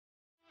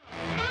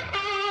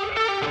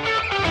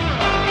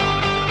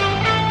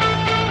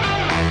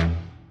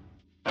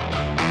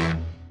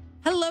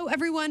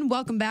everyone.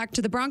 Welcome back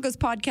to the Broncos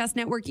Podcast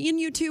Network and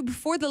YouTube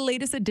for the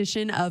latest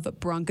edition of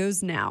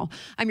Broncos Now.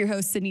 I'm your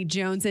host, Sydney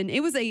Jones, and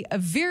it was a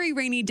very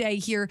rainy day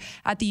here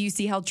at the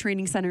UC Health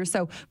Training Center,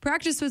 so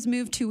practice was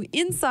moved to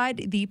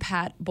inside the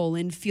Pat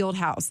Bowlen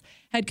Fieldhouse.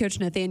 Head coach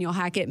Nathaniel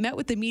Hackett met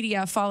with the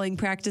media following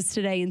practice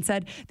today and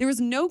said there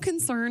was no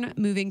concern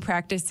moving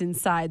practice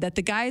inside, that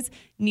the guys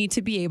need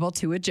to be able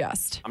to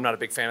adjust. I'm not a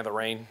big fan of the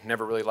rain.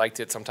 Never really liked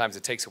it. Sometimes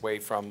it takes away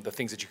from the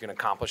things that you can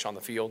accomplish on the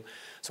field.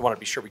 So I want to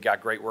be sure we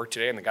got great work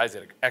today, and the guys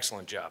did an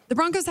excellent job. The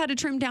Broncos had to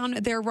trim down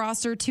their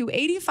roster to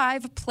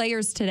 85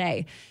 players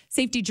today.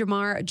 Safety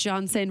Jamar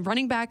Johnson,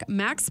 running back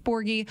Max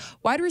Borghi,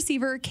 wide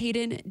receiver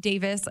Caden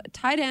Davis,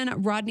 tight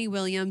end Rodney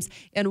Williams,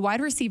 and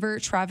wide receiver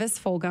Travis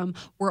Fulgham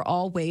were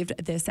all waived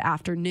this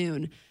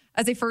afternoon.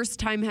 As a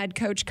first-time head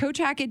coach, Coach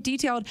Hackett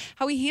detailed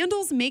how he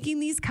handles making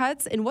these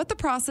cuts and what the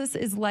process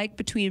is like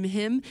between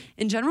him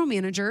and general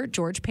manager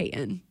George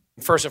Payton.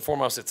 First and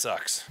foremost, it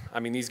sucks.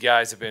 I mean, these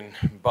guys have been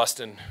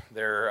busting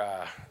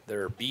their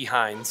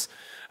behinds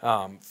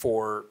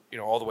for,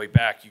 all the way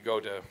back. You go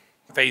to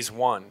phase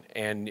one,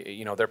 and,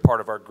 they're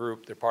part of our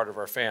group, they're part of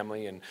our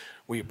family, and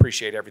we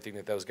appreciate everything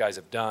that those guys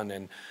have done.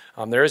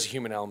 And there is a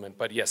human element,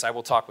 but yes, I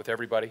will talk with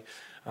everybody.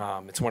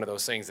 It's one of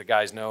those things that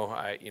guys know.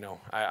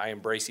 I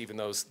embrace even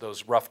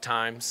those rough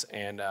times,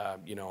 and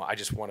I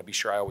just want to be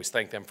sure I always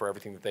thank them for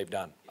everything that they've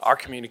done. Our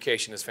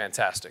communication is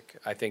fantastic.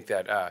 I think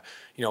that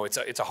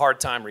it's a hard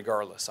time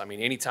regardless. I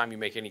mean, anytime you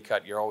make any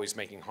cut, you're always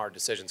making hard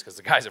decisions because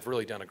the guys have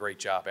really done a great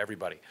job,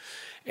 everybody.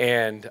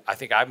 And I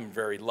think I'm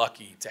very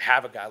lucky to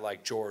have a guy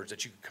like George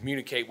that you can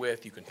communicate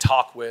with, you can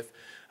talk with.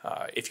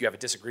 If you have a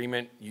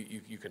disagreement,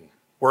 you can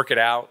work it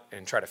out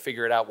and try to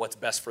figure it out what's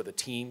best for the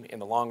team in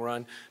the long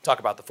run. Talk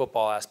about the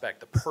football aspect.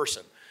 The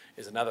person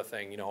is another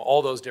thing.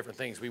 All those different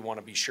things, we want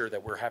to be sure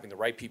that we're having the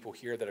right people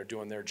here that are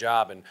doing their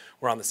job, and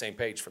we're on the same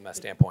page from that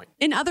standpoint.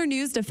 In other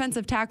news,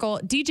 defensive tackle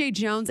DJ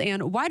Jones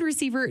and wide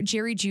receiver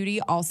Jerry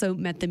Jeudy also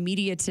met the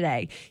media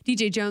today.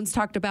 DJ Jones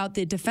talked about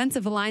the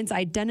defensive line's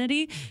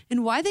identity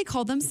and why they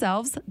call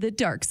themselves the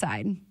dark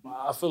side.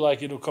 I feel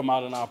like it'll come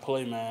out in our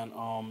play, man.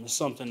 It's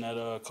something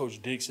that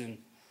Coach Dixon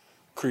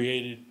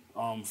created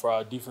for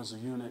our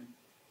defensive unit,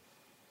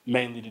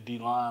 mainly the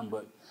D-line,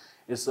 but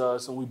it's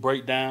something we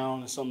break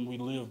down. It's something we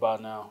live by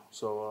now.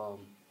 So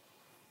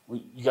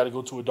you got to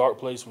go to a dark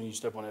place when you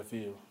step on that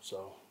field.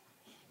 So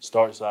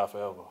start side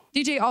forever.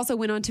 DJ also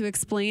went on to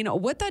explain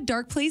what that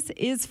dark place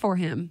is for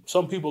him.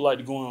 Some people like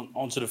to go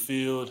onto the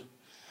field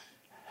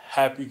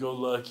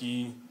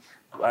happy-go-lucky,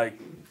 like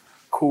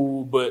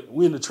cool, but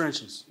we're in the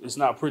trenches. It's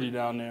not pretty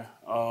down there.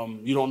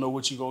 You don't know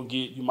what you're going to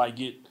get. You might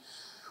get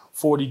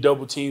 40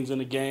 double teams in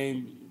a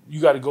game.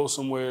 You got to go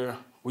somewhere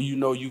where you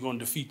know you're going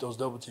to defeat those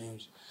double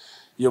teams.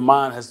 Your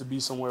mind has to be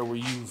somewhere where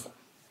you've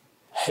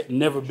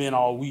never been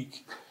all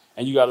week,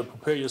 and you got to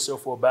prepare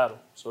yourself for a battle.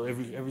 So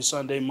every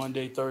Sunday,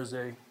 Monday,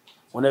 Thursday,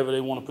 whenever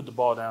they want to put the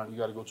ball down, you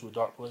got to go to a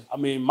dark place. I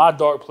mean, my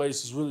dark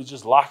place is really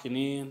just locking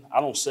in. I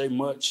don't say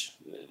much.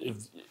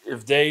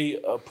 If they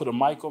put a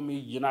mic on me,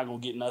 you're not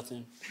going to get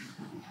nothing.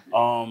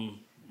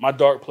 My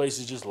dark place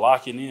is just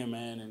locking in,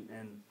 man,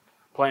 and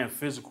playing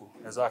physical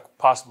as I could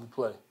possibly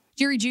play.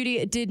 Jerry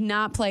Jeudy did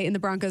not play in the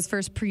Broncos'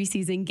 first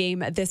preseason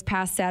game this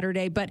past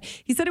Saturday, but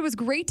he said it was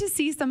great to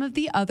see some of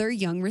the other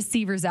young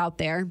receivers out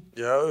there.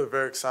 Yeah, it was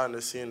very exciting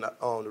to see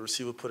the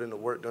receiver put in the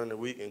work during the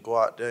week and go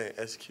out there and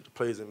execute the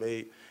plays and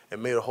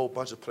made a whole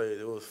bunch of plays.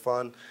 It was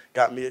fun,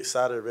 got me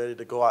excited, ready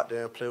to go out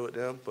there and play with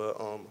them, but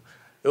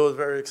it was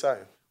very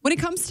exciting. When it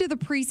comes to the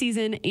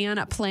preseason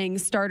and playing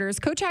starters,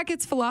 Coach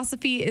Hackett's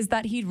philosophy is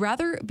that he'd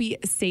rather be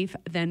safe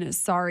than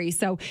sorry.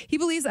 So he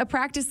believes a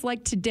practice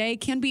like today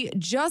can be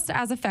just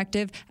as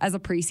effective as a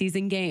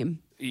preseason game.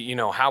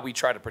 How we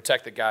try to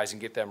protect the guys and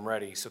get them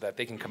ready so that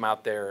they can come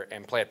out there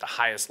and play at the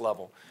highest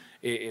level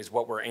is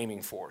what we're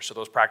aiming for. So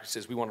those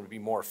practices, we want them to be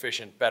more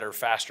efficient, better,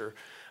 faster,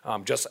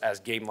 just as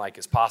game-like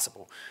as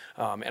possible.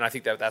 And I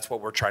think that's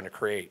what we're trying to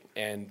create.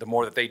 And the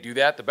more that they do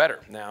that, the better.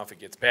 Now, if it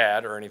gets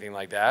bad or anything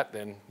like that,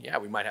 then, yeah,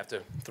 we might have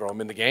to throw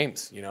them in the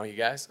games, you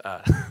guys.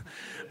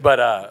 But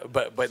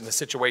in the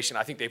situation,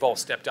 I think they've all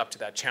stepped up to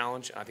that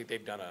challenge, and I think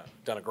they've done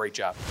a great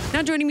job.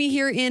 Now joining me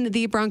here in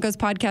the Broncos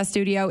podcast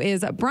studio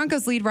is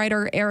Broncos lead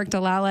writer Eric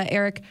Dalala.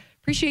 Eric,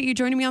 appreciate you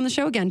joining me on the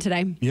show again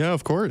today. Yeah,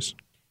 of course.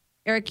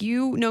 Eric,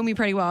 you know me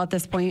pretty well at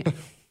this point.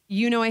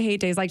 You know I hate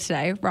days like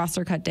today,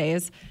 roster cut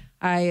days.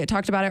 I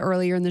talked about it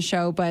earlier in the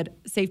show, but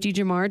safety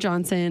Jamar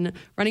Johnson,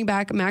 running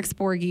back Max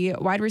Borghi,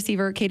 wide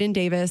receiver Caden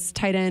Davis,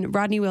 tight end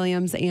Rodney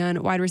Williams,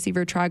 and wide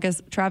receiver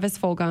Travis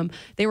Fulgham,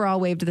 they were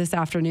all waived this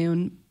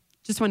afternoon.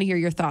 Just want to hear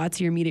your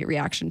thoughts, your immediate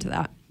reaction to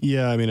that.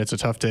 Yeah, I mean, it's a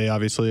tough day.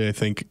 Obviously, I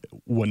think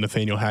what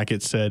Nathaniel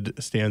Hackett said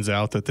stands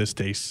out, that this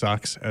day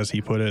sucks, as he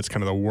put it. It's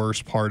kind of the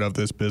worst part of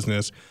this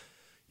business.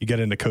 You get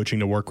into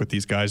coaching to work with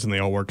these guys, and they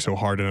all work so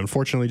hard. And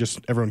unfortunately, just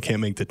everyone can't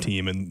make the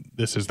team. And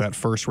this is that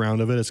first round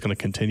of it. It's going to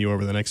continue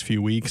over the next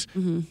few weeks.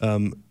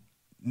 Mm-hmm.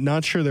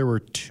 Not sure there were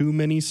too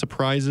many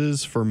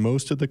surprises for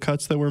most of the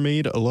cuts that were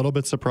made. A little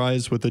bit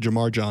surprised with the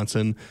Jamar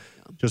Johnson,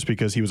 just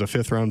because he was a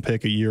 5th-round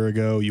pick a year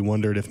ago. You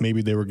wondered if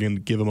maybe they were going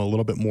to give him a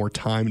little bit more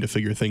time to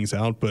figure things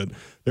out, but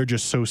they're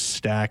just so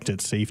stacked at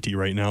safety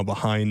right now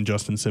behind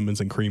Justin Simmons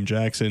and Kareem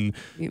Jackson.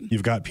 Yep.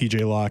 You've got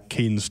P.J. Locke,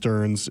 Caden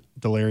Stearns,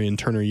 Delarian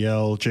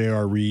Turner-Yell,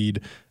 J.R. Reed.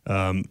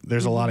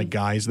 There's a lot of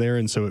guys there,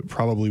 and so it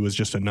probably was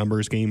just a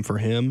numbers game for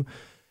him.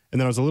 And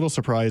then I was a little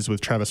surprised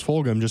with Travis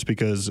Fulgham, just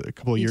because a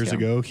couple of years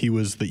ago, he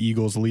was the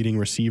Eagles' leading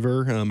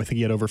receiver. I think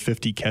he had over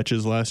 50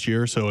 catches last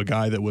year, so a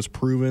guy that was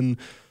proven,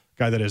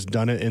 guy that has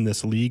done it in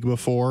this league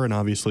before, and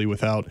obviously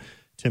without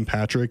Tim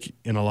Patrick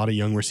and a lot of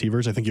young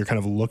receivers, I think you're kind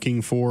of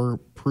looking for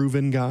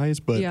proven guys,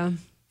 but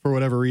for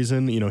whatever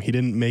reason, he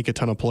didn't make a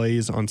ton of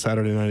plays on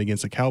Saturday night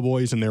against the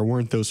Cowboys, and there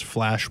weren't those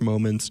flash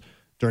moments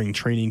during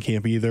training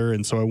camp either.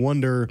 And so I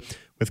wonder,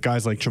 with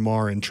guys like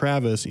Jamar and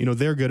Travis,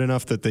 they're good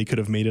enough that they could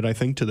have made it, I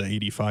think, to the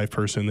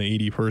 85-person, the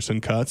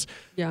 80-person cuts.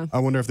 Yeah. I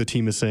wonder if the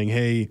team is saying,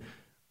 hey,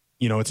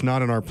 it's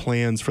not in our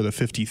plans for the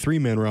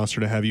 53-man roster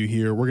to have you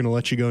here. We're going to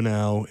let you go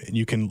now, and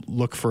you can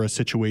look for a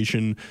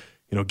situation,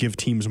 give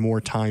teams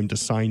more time to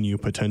sign you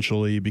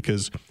potentially,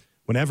 because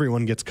when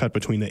everyone gets cut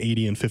between the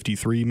 80 and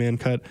 53-man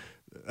cut,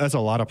 that's a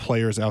lot of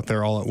players out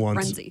there all at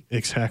once. Frenzy.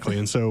 Exactly.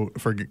 And so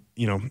for,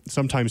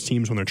 sometimes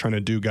teams, when they're trying to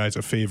do guys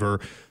a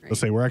favor, they'll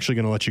say, we're actually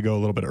going to let you go a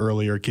little bit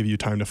earlier, give you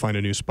time to find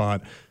a new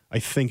spot. I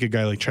think a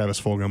guy like Travis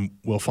Fulgham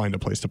will find a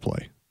place to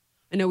play.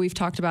 I know we've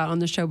talked about on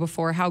the show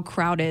before how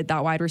crowded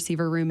that wide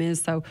receiver room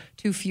is. So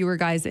 2 fewer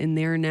guys in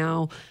there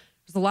now.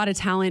 There's a lot of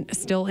talent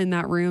still in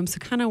that room. So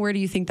kind of where do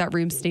you think that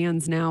room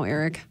stands now,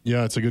 Eric?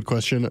 Yeah, it's a good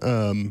question.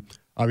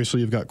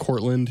 Obviously, you've got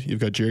Cortland, you've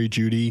got Jerry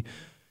Jeudy,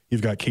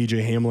 you've got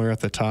KJ Hamler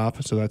at the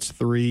top, so that's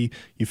 3.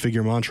 You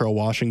figure Montrell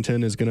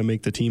Washington is going to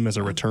make the team as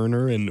a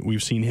returner, and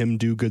we've seen him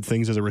do good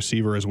things as a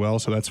receiver as well,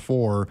 so that's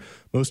 4.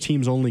 Most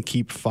teams only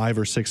keep 5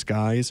 or 6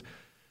 guys.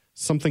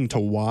 Something to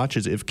watch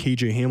is if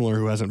KJ Hamler,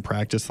 who hasn't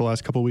practiced the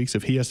last couple of weeks,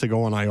 if he has to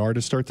go on IR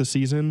to start the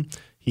season,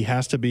 he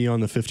has to be on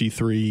the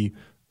 53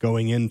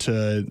 going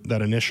into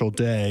that initial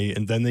day,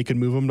 and then they could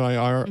move him to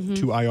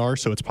IR.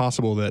 So it's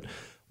possible that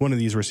one of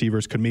these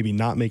receivers could maybe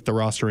not make the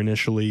roster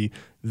initially,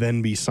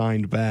 then be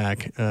signed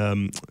back.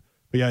 But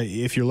yeah,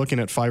 if you're looking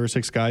at 5 or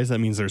 6 guys, that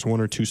means there's 1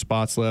 or 2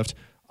 spots left.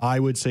 I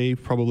would say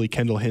probably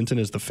Kendall Hinton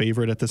is the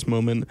favorite at this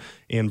moment,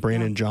 and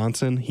Brandon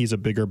Johnson. He's a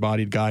bigger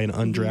bodied guy, an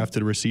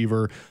undrafted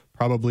receiver,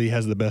 probably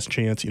has the best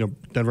chance.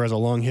 Denver has a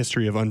long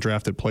history of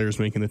undrafted players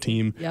making the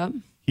team. Yep.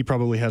 He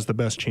probably has the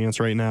best chance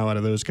right now out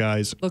of those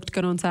guys. Looked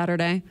good on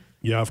Saturday.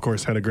 Yeah, of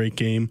course, had a great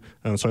game.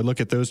 So I look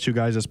at those 2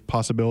 guys as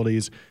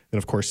possibilities. And,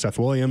 of course, Seth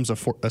Williams, a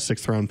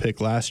 6th-round pick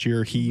last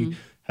year. He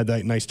had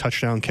that nice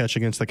touchdown catch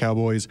against the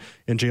Cowboys.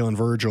 And Jalen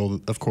Virgil,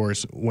 of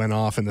course, went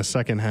off in the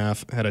second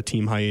half, had a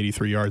team-high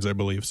 83 yards, I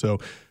believe. So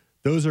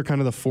those are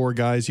kind of the 4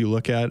 guys you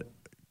look at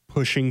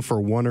pushing for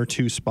 1 or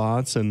 2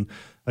 spots. And,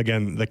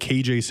 again, the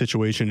KJ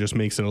situation just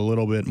makes it a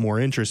little bit more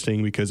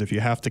interesting, because if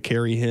you have to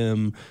carry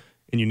him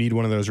and you need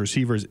one of those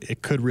receivers,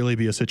 it could really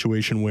be a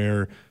situation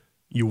where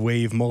you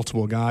waive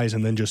multiple guys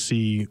and then just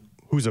see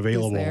who's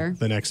available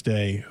the next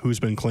day, who's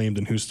been claimed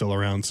and who's still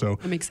around. So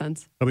that makes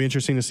sense. It'll be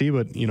interesting to see,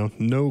 but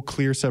no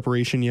clear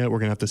separation yet. We're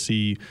going to have to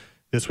see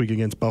this week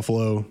against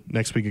Buffalo,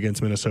 next week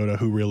against Minnesota,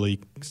 who really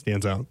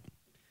stands out.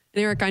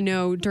 And Eric, I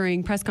know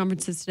during press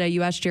conferences today,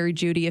 you asked Jerry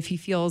Jeudy if he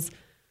feels,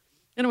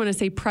 I don't want to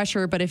say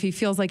pressure, but if he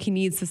feels like he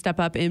needs to step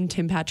up in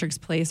Tim Patrick's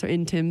place or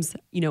in Tim's,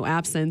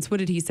 absence. What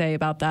did he say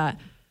about that?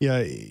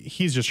 Yeah,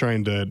 he's just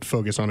trying to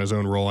focus on his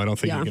own role. I don't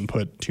think you can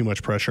put too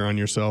much pressure on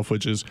yourself,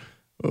 which is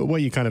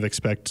what you kind of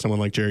expect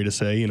someone like Jerry to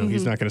say.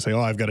 He's not going to say,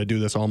 I've got to do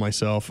this all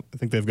myself. I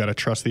think they've got to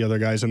trust the other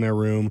guys in their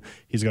room.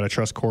 He's got to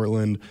trust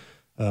Cortland.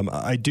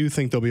 I do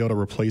think they'll be able to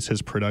replace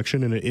his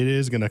production, and it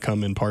is going to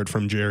come in part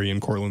from Jerry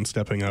and Cortland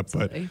stepping up.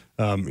 Absolutely.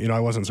 But, I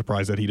wasn't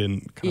surprised that he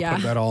didn't kind of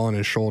put that all on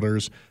his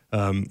shoulders.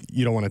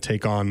 You don't want to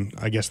take on,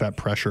 I guess, that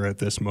pressure at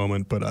this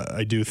moment, but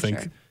I do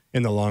think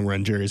in the long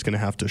run, Jerry's going to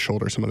have to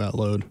shoulder some of that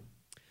load.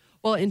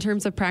 Well, in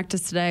terms of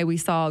practice today, we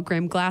saw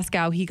Graham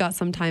Glasgow. He got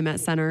some time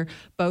at center.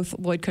 Both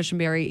Lloyd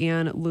Cushenberry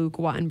and Luke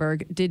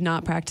Wattenberg did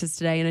not practice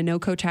today. And I know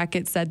Coach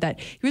Hackett said that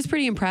he was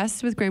pretty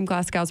impressed with Graham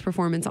Glasgow's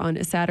performance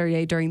on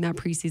Saturday during that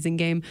preseason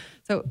game.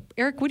 So,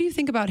 Eric, what do you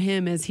think about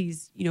him as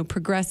he's,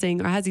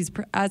 progressing, or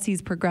as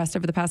he's progressed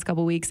over the past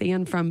couple of weeks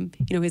and from,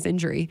 his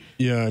injury?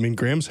 Yeah,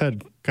 Graham's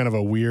had kind of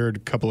a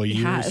weird couple of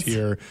years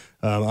here.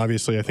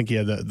 Obviously, I think he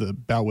had the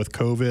bout with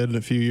COVID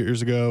a few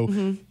years ago.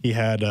 He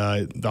had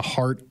the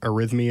heart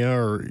arrhythmia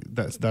or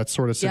that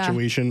sort of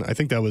situation. Yeah. I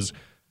think that was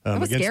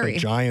against scary. The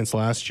Giants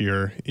last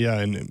year. Yeah,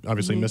 and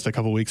obviously missed a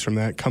couple weeks from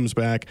that. Comes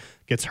back,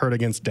 gets hurt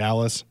against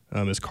Dallas,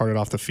 is carted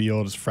off the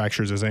field,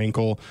 fractures his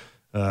ankle,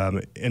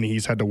 and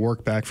he's had to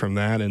work back from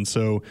that. And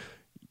so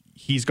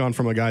he's gone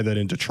from a guy that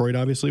in Detroit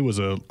obviously was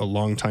a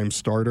longtime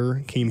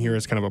starter, came here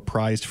as kind of a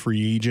prized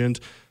free agent,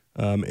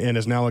 and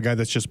is now a guy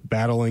that's just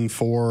battling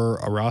for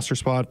a roster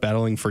spot,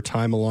 battling for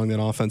time along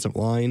that offensive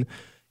line.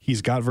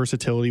 He's got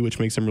versatility, which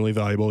makes him really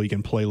valuable. He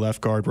can play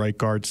left guard, right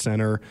guard,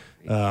 center.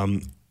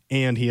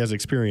 and he has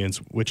experience,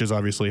 which is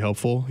obviously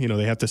helpful. You know,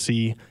 they have to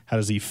see how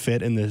does he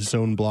fit in the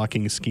zone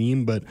blocking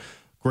scheme, but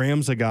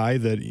Graham's a guy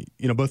that,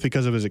 you know, both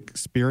because of his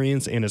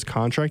experience and his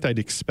contract, I'd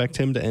expect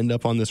him to end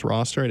up on this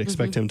roster. I'd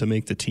expect him to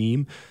make the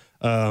team.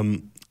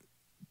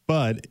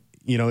 But,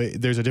 you know,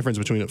 there's a difference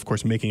between, of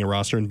course, making a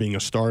roster and being a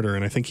starter.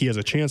 And I think he has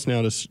a chance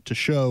now to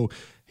show,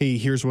 hey,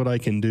 here's what I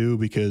can do,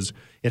 because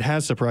it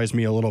has surprised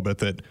me a little bit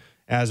that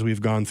as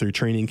we've gone through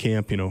training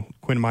camp, you know,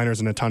 Quinn Miners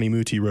and Natani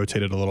Muti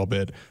rotated a little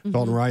bit.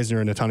 Dalton Reisner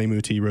and Natani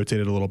Muti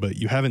rotated a little bit.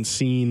 You haven't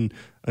seen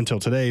until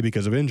today,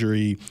 because of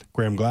injury,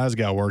 Graham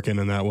Glasgow working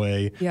in that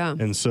way. Yeah.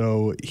 And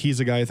so he's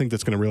a guy I think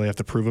that's going to really have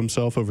to prove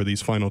himself over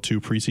these final 2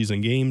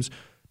 preseason games.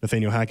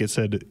 Nathaniel Hackett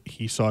said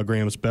he saw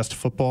Graham's best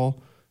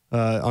football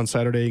on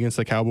Saturday against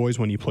the Cowboys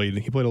when he played.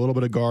 He played a little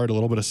bit of guard, a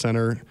little bit of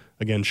center.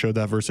 Again, showed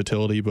that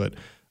versatility, but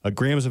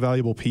Graham is a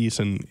valuable piece,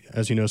 and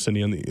as you know,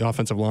 Cindy, on the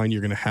offensive line,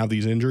 you're going to have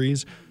these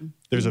injuries.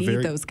 There's you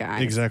need those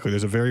guys. Exactly.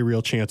 There's a very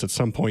real chance at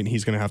some point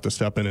he's going to have to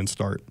step in and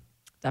start.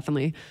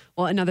 Definitely.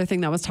 Well, another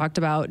thing that was talked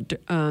about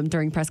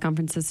during press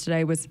conferences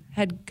today was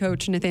head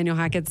coach Nathaniel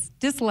Hackett's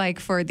dislike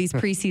for these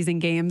preseason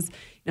games.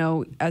 You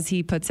know, as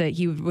he puts it,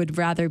 he would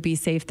rather be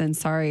safe than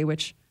sorry,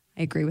 which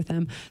I agree with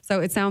him.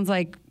 So it sounds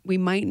like we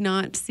might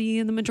not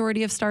see the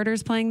majority of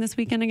starters playing this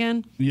weekend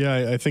again.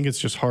 Yeah, I think it's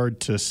just hard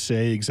to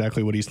say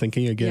exactly what he's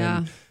thinking again.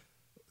 Yeah.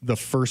 The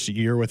first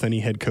year with any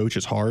head coach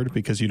is hard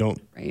because you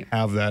don't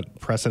have that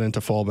precedent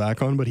to fall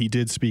back on. But he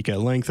did speak at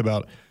length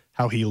about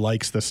how he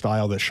likes the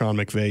style that Sean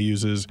McVay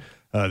uses,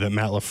 that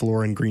Matt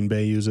LaFleur in Green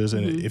Bay uses.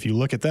 And if you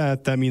look at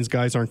that, that means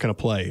guys aren't going to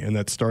play and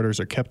that starters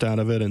are kept out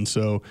of it. And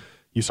so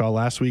you saw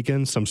last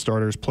weekend, some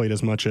starters played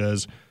as much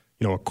as,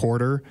 you know, a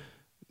quarter.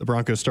 The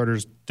Broncos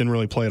starters didn't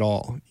really play at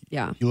all.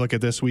 Yeah. You look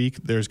at this week,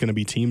 there's going to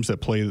be teams that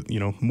play, you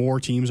know, more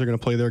teams are going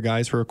to play their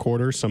guys for a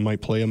quarter. Some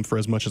might play them for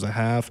as much as a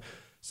half.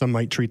 Some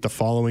might treat the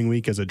following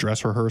week as a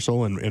dress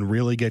rehearsal and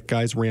really get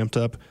guys ramped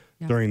up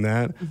during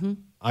that.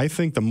 I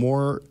think the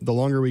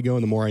longer we go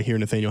and the more I hear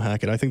Nathaniel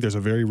Hackett, I think there's a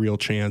very real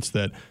chance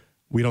that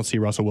we don't see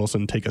Russell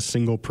Wilson take a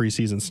single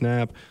preseason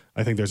snap.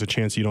 I think there's a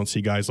chance you don't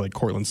see guys like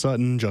Cortland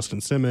Sutton,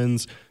 Justin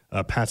Simmons,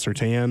 Pat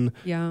Surtain,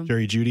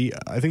 Jerry Jeudy.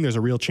 I think there's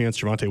a real chance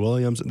Javonte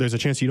Williams. There's a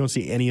chance you don't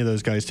see any of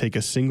those guys take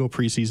a single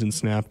preseason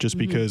snap just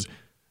because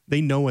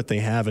they know what they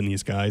have in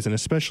these guys, and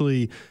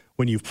especially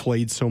when you've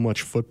played so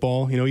much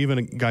football. You know,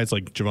 even guys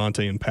like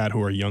Javonte and Pat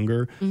who are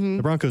younger,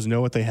 the Broncos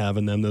know what they have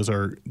in them.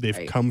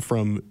 They've come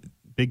from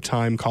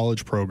big-time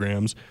college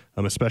programs,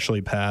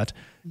 especially Pat,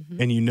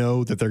 and you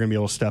know that they're going to be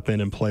able to step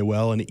in and play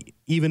well. And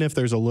even if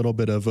there's a little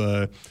bit of,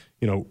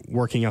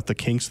 working out the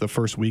kinks the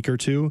first week or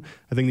two,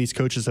 I think these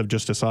coaches have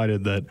just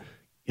decided that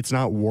it's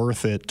not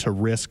worth it to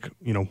risk,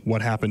 you know,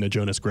 what happened to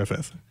Jonas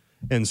Griffith.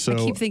 And so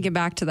I keep thinking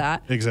back to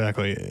that.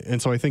 Exactly.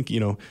 And so I think, you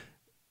know,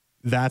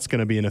 that's going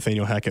to be in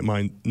Nathaniel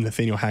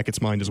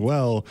Hackett's mind as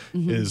well,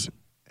 is,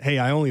 hey,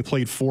 I only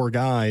played 4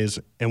 guys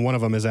and one of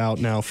them is out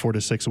now 4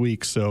 to 6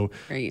 weeks. So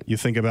you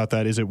think about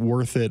that. Is it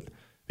worth it?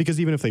 Because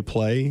even if they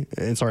play,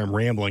 and sorry, I'm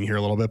rambling here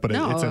a little bit, but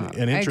it's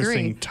an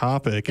interesting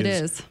topic. It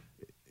is.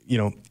 You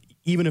know,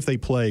 even if they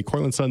play,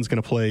 Cortland Sutton's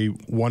going to play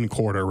 1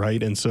 quarter,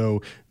 right? And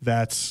so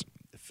that's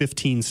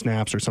 15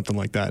 snaps or something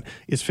like that.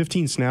 Is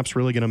 15 snaps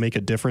really going to make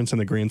a difference in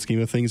the grand scheme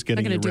of things?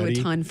 Getting not going to do ready?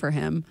 a ton for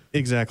him.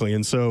 Exactly.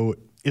 And so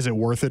is it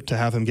worth it to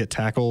have him get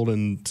tackled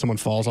and someone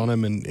falls on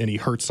him and he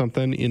hurts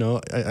something? You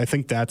know, I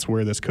think that's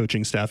where this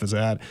coaching staff is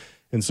at.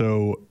 And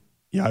so,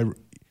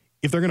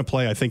 if they're going to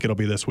play, I think it'll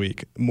be this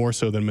week, more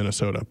so than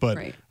Minnesota. But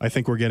I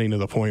think we're getting to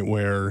the point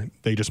where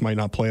they just might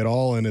not play at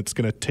all, and it's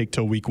going to take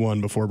till week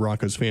 1 before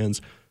Broncos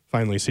fans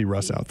finally see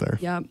Russ out there.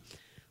 Yeah.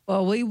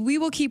 Well, we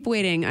will keep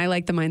waiting. I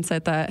like the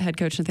mindset that head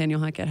coach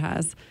Nathaniel Hackett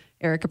has.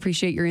 Eric,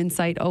 appreciate your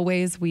insight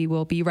always. We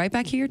will be right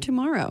back here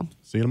tomorrow.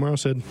 See you tomorrow,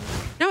 Sid.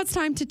 Now it's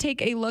time to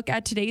take a look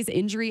at today's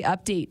injury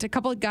update. A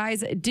couple of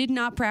guys did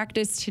not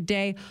practice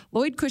today.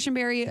 Lloyd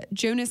Cushenberry,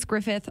 Jonas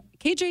Griffith,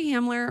 KJ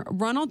Hamler,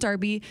 Ronald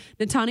Darby,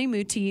 Natani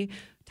Muti,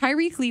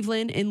 Tyree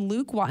Cleveland, and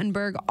Luke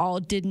Wattenberg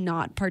all did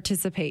not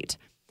participate.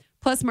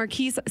 Plus,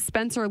 Marquise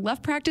Spencer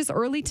left practice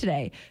early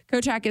today.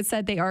 Coach Hackett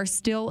said they are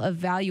still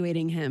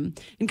evaluating him.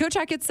 And Coach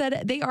Hackett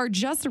said they are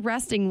just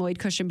resting Lloyd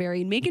Cushenberry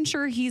and making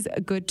sure he's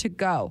good to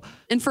go.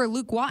 And for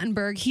Luke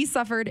Wattenberg, he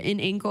suffered an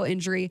ankle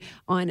injury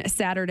on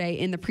Saturday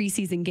in the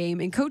preseason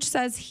game. And Coach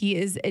says he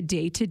is a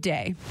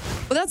day-to-day.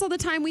 Well, that's all the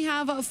time we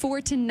have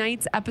for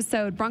tonight's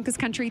episode. Broncos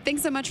Country,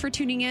 thanks so much for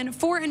tuning in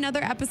for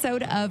another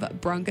episode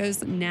of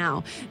Broncos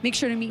Now. Make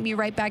sure to meet me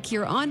right back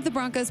here on the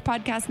Broncos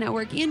Podcast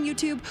Network and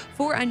YouTube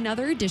for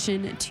another edition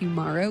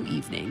tomorrow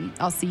evening.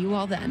 I'll see you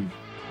all then.